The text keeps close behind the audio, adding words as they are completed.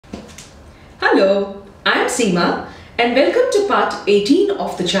Hello, I am Seema and welcome to part 18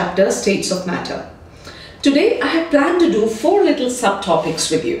 of the chapter States of Matter. Today I have planned to do 4 little subtopics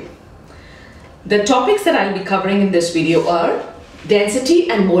with you. The topics that I'll be covering in this video are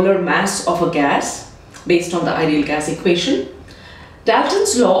density and molar mass of a gas based on the ideal gas equation,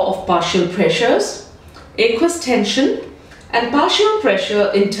 Dalton's law of partial pressures, aqueous tension, and partial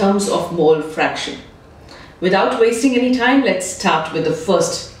pressure in terms of mole fraction. Without wasting any time, let's start with the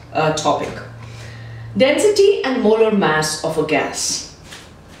first topic. Density and molar mass of a gas.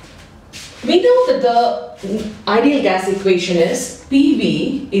 We know that the ideal gas equation is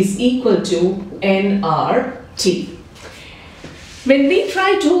PV is equal to nRT. When we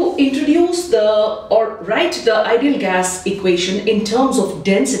try to introduce or write the ideal gas equation in terms of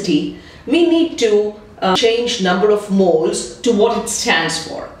density, we need to change number of moles to what it stands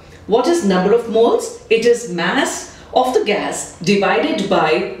for. What is number of moles? It is mass of the gas divided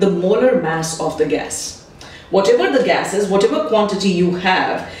by the molar mass of the gas. Whatever the gas is, whatever quantity you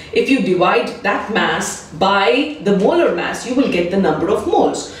have, if you divide that mass by the molar mass, you will get the number of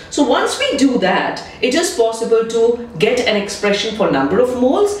moles. So once we do that, it is possible to get an expression for number of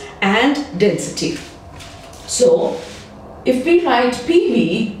moles and density. So if we write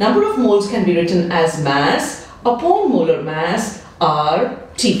PV, number of moles can be written as mass upon molar mass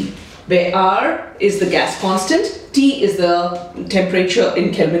RT, where R is the gas constant, T is the temperature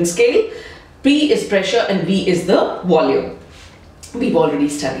in Kelvin scale, P is pressure, and V is the volume. We've already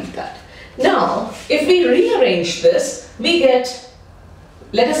studied that. Now, if we rearrange this, we get,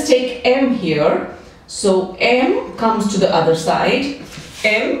 let us take M here. So M comes to the other side.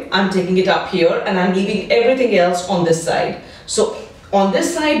 M, I'm taking it up here and I'm leaving everything else on this side. So on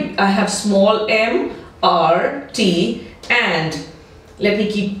this side, I have small m, R, T, and let me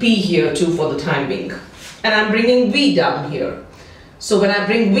keep P here too for the time being. And I'm bringing V down here. So when I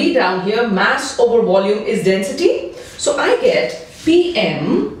bring V down here, mass over volume is density. So I get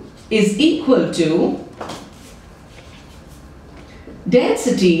PM is equal to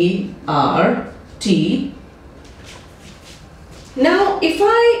density RT. Now if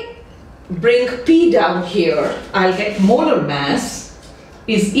I bring P down here, I'll get molar mass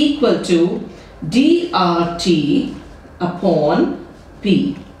is equal to dRT upon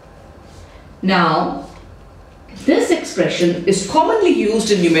P. Now, this expression is commonly used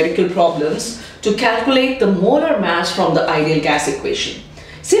in numerical problems to calculate the molar mass from the ideal gas equation.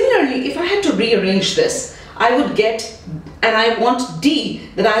 Similarly, if I had to rearrange this, I would get, and I want D,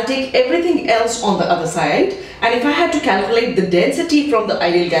 then I'll take everything else on the other side. And if I had to calculate the density from the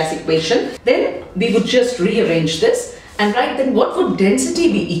ideal gas equation, then we would just rearrange this and write then what would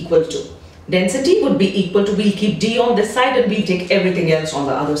density be equal to? Density would be equal to, we'll keep D on this side and we'll take everything else on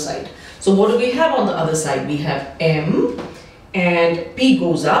the other side. So what do we have on the other side? We have M and P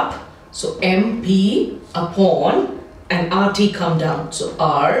goes up. So MP upon and RT come down. So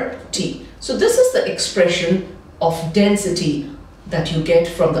RT. So this is the expression of density that you get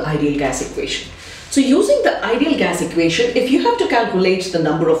from the ideal gas equation. So using the ideal gas equation, if you have to calculate the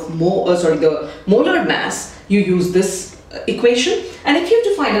number of the molar mass, you use this equation, and if you have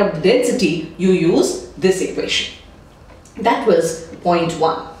to find out the density, you use this equation. That was point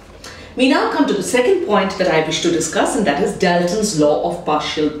 1. We now come to the second point that I wish to discuss, and that is Dalton's law of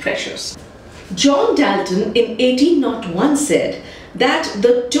partial pressures. John Dalton in 1801 said that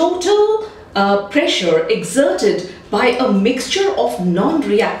the total pressure exerted by a mixture of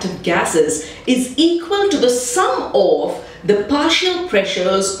non-reactive gases is equal to the sum of the partial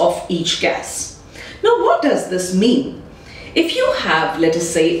pressures of each gas. Now, what does this mean? If you have, let us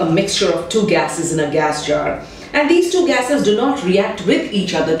say, a mixture of 2 gases in a gas jar, and these 2 gases do not react with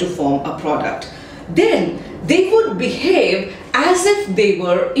each other to form a product, then they would behave as if they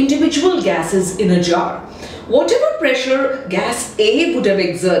were individual gases in a jar. Whatever pressure gas A would have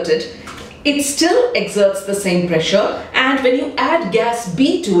exerted, it still exerts the same pressure, and when you add gas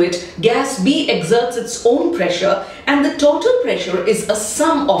B to it, gas B exerts its own pressure, and the total pressure is a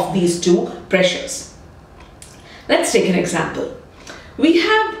sum of these 2 pressures. Let's take an example. We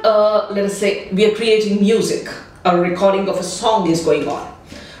have, let us say, we are creating music. A recording of a song is going on.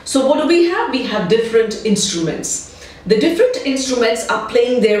 So what do we have? We have different instruments. The different instruments are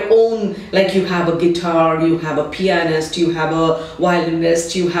playing their own, like you have a guitar, you have a pianist, you have a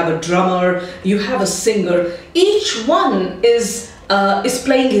violinist, you have a drummer, you have a singer. Each one is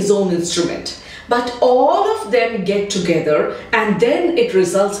playing his own instrument. But all of them get together and then it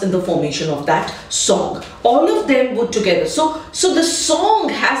results in the formation of that song. All of them put together. So the song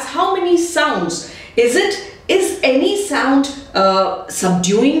has how many sounds? Is it Is any sound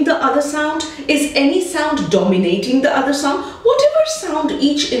subduing the other sound? Is any sound dominating the other sound? Whatever sound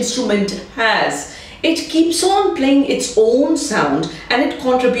each instrument has, it keeps on playing its own sound and it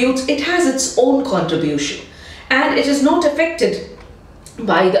contributes, it has its own contribution, and it is not affected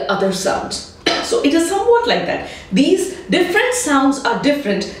by the other sounds. So it is somewhat like that. These different sounds are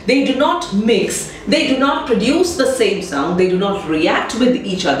different. They do not mix. They do not produce the same sound. They do not react with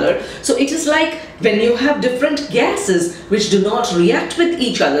each other. So it is like when you have different gases which do not react with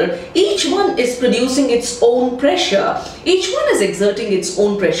each other, each one is producing its own pressure. Each one is exerting its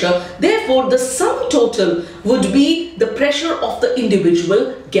own pressure. Therefore, the sum total would be the pressure of the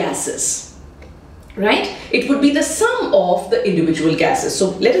individual gases. Right? It would be the sum of the individual gases. So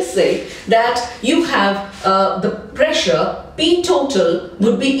let us say that you have the pressure P total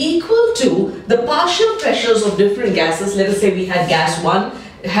would be equal to the partial pressures of different gases. Let us say we had gas 1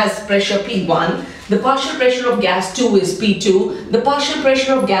 has pressure P1, the partial pressure of gas 2 is P2, the partial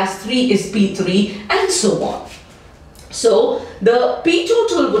pressure of gas 3 is P3, and so on. So the P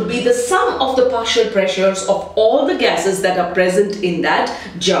total would be the sum of the partial pressures of all the gases that are present in that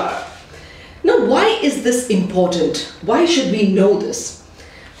jar. Now, why is this important? Why should we know this?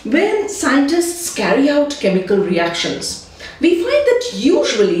 When scientists carry out chemical reactions, we find that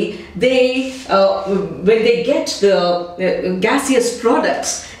usually when they get the gaseous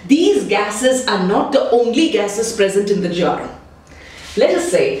products, these gases are not the only gases present in the jar. Let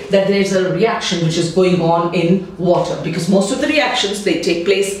us say that there is a reaction which is going on in water, because most of the reactions, they take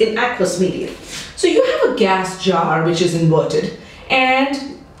place in aqueous medium. So you have a gas jar which is inverted,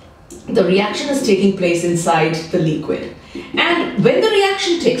 and the reaction is taking place inside the liquid. And when the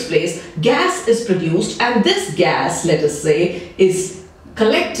reaction takes place, gas is produced, and this gas, let us say, is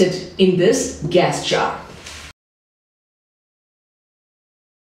collected in this gas jar.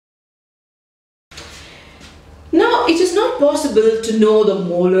 Now, it is not possible to know the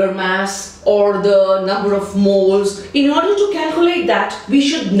molar mass or the number of moles. In order to calculate that, we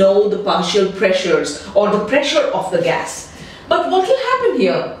should know the partial pressures or the pressure of the gas. But what will happen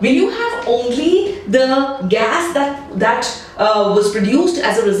here? Will you have only the gas that was produced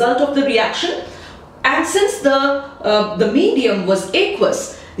as a result of the reaction? And since the medium was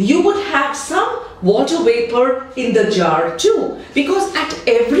aqueous, you would have some water vapor in the jar too. Because at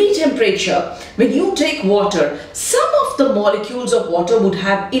every temperature, when you take water, some of the molecules of water would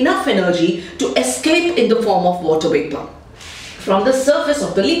have enough energy to escape in the form of water vapor from the surface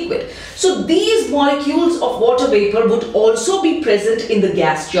of the liquid. So these molecules of water vapor would also be present in the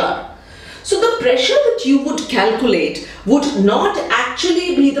gas jar. So the pressure that you would calculate would not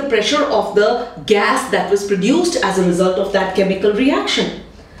actually be the pressure of the gas that was produced as a result of that chemical reaction.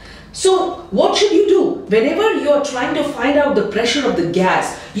 So what should you do? Whenever you are trying to find out the pressure of the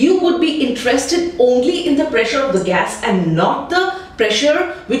gas, you would be interested only in the pressure of the gas and not the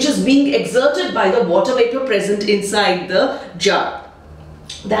pressure which is being exerted by the water vapor present inside the jar.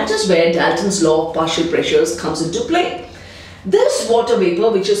 That is where Dalton's law of partial pressures comes into play. This water vapor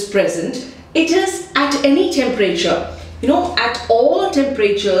which is present, it is at any temperature. You know, at all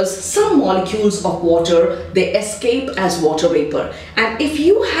temperatures, some molecules of water, they escape as water vapor. And if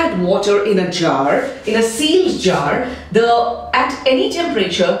you had water in a jar, in a sealed jar, at any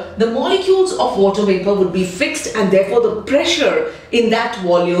temperature, the molecules of water vapor would be fixed, and therefore the pressure in that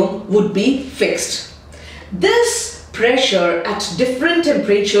volume would be fixed. This pressure at different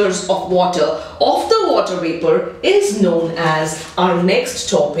temperatures of the water vapor is known as our next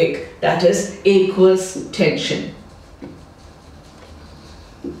topic, that is aqueous tension.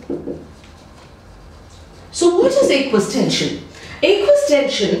 So what is aqueous tension? Aqueous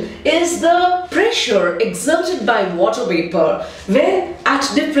tension is the pressure exerted by water vapor when at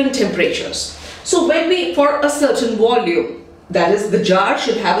different temperatures. So when for a certain volume, that is, the jar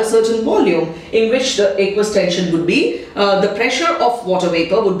should have a certain volume in which the aqueous tension would be, the pressure of water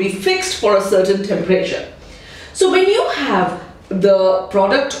vapor would be fixed for a certain temperature. So when you have the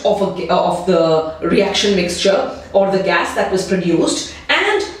product of the reaction mixture or the gas that was produced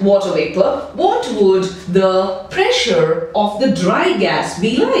and water vapor, what would the pressure of the dry gas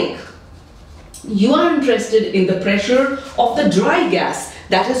be like? You are interested in the pressure of the dry gas,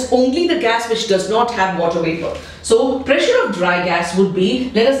 that is only the gas which does not have water vapor. So pressure of dry gas would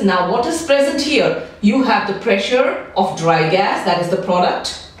be, let us now, what is present here? You have the pressure of dry gas, that is the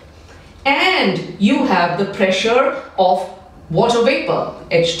product, and you have the pressure of water vapor,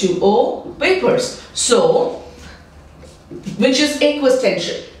 H2O vapors. So, which is aqueous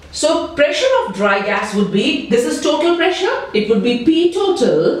tension. So, pressure of dry gas would be, this is total pressure, it would be P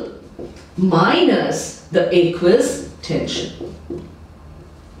total minus the aqueous tension.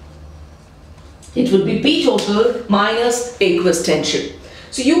 It would be P total minus aqueous tension.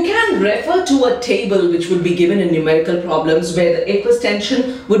 So you can refer to a table which would be given in numerical problems where the aqueous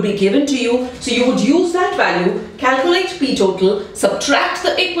tension would be given to you. So you would use that value, calculate P total, subtract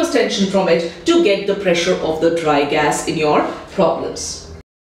the aqueous tension from it to get the pressure of the dry gas in your problems.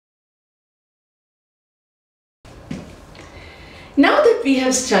 Now that we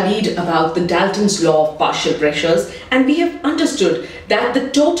have studied about the Dalton's law of partial pressures and we have understood that the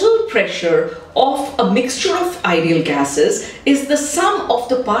total pressure of a mixture of ideal gases is the sum of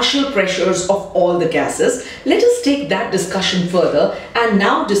the partial pressures of all the gases, let us take that discussion further and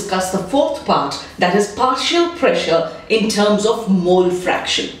now discuss the fourth part, that is partial pressure in terms of mole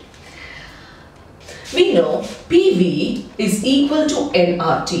fraction. We know PV is equal to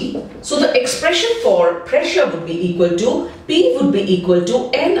nRT. So the expression for pressure would be equal to P would be equal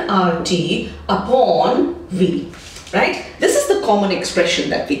to nRT upon V. Right? This is the common expression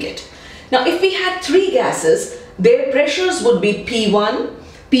that we get. Now if we had three gases, their pressures would be P1,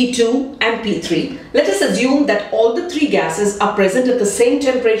 P2 and P3. Let us assume that all the three gases are present at the same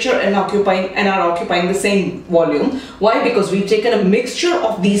temperature and are occupying the same volume. Why? Because we've taken a mixture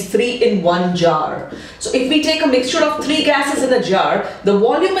of these three in one jar. So if we take a mixture of three gases in a jar, the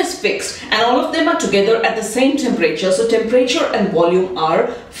volume is fixed and all of them are together at the same temperature. So temperature and volume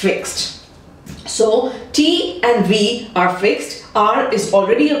are fixed. So T and V are fixed. R is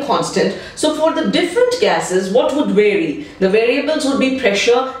already a constant. So for the different gases, what would vary? The variables would be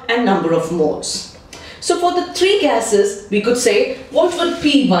pressure and number of moles. So for the three gases, we could say, what would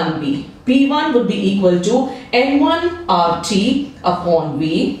P1 be? P1 would be equal to N1RT upon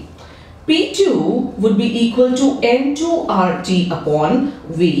V. P2 would be equal to N2RT upon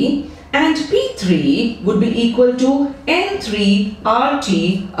V. And P3 would be equal to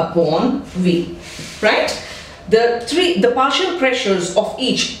N3RT upon V. Right? The partial pressures of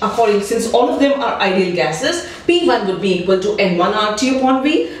each, since all of them are ideal gases, P1 would be equal to N1RT upon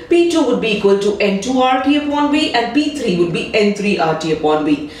V, P2 would be equal to N2RT upon V, and P3 would be N3RT upon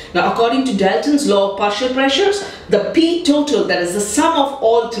V. Now, according to Dalton's law of partial pressures, the P total, that is the sum of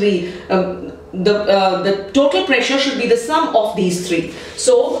all three, the total pressure should be the sum of these three.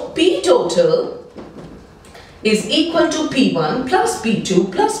 So, P total is equal to P1 plus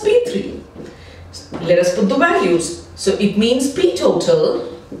P2 plus P3. Let us put the values. So it means P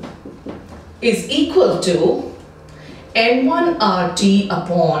total is equal to N1RT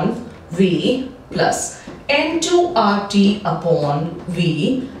upon V plus N2RT upon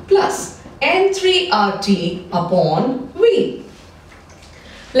V plus N3RT upon V.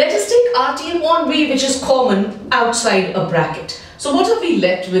 Let us take RT upon V, which is common, outside a bracket. So what are we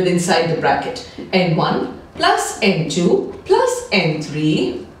left with inside the bracket? N1 plus N2 plus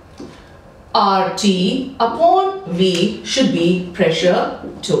N3 RT upon V should be pressure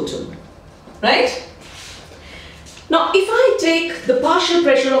total, right? Now, if I take the partial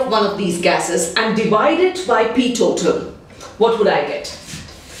pressure of one of these gases and divide it by P total, what would I get?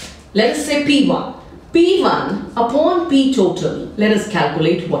 Let us say P1. P1 upon P total, let us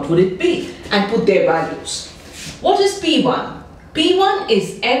calculate what would it be and put their values. What is P1? P1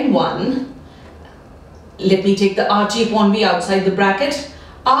 is N1, let me take the RT upon V outside the bracket,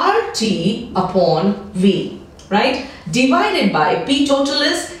 RT upon V, right? Divided by P total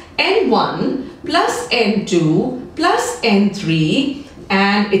is N1 plus N2 plus N3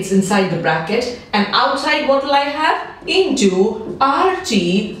 and it's inside the bracket, and outside what will I have? Into RT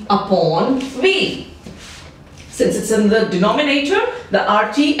upon V. Since it's in the denominator, the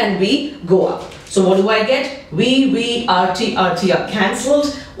RT and V go up. So what do I get? V, RT are cancelled.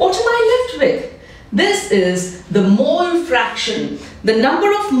 What am I left with? This is the mole fraction, the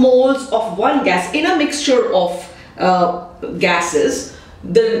number of moles of one gas in a mixture of gases.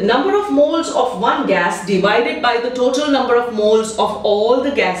 The number of moles of one gas divided by the total number of moles of all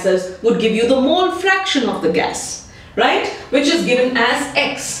the gases would give you the mole fraction of the gas, right? Which is given as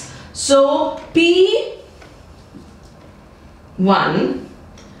X. So P1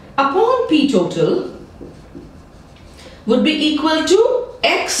 upon P total would be equal to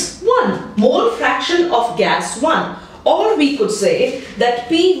X1, mole fraction of gas 1. Or we could say that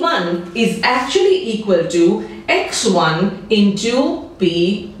P1 is actually equal to X1 into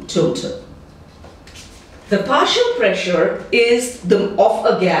P total. The partial pressure is of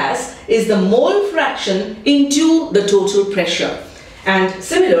a gas is the mole fraction into the total pressure. And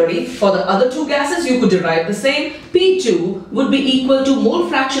similarly, for the other two gases, you could derive the same. P2 would be equal to mole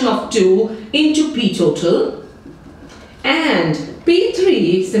fraction of 2 into P total. And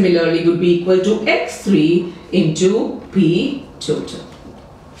P3 similarly would be equal to X3 into P total.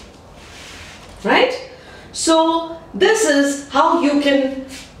 Right? So this is how you can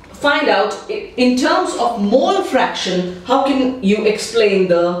find out in terms of mole fraction, how can you explain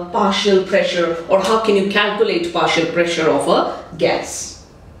the partial pressure, or how can you calculate partial pressure of a gas?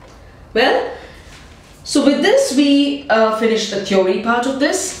 Well, so with this we finish the theory part of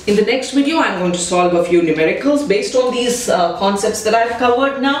this. In the next video I'm going to solve a few numericals based on these concepts that I've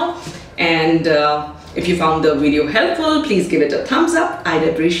covered now. And if you found the video helpful, please give it a thumbs up. I'd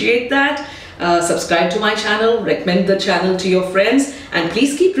appreciate that. Subscribe to my channel, recommend the channel to your friends, and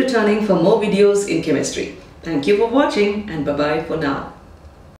please keep returning for more videos in chemistry. Thank you for watching, and bye-bye for now.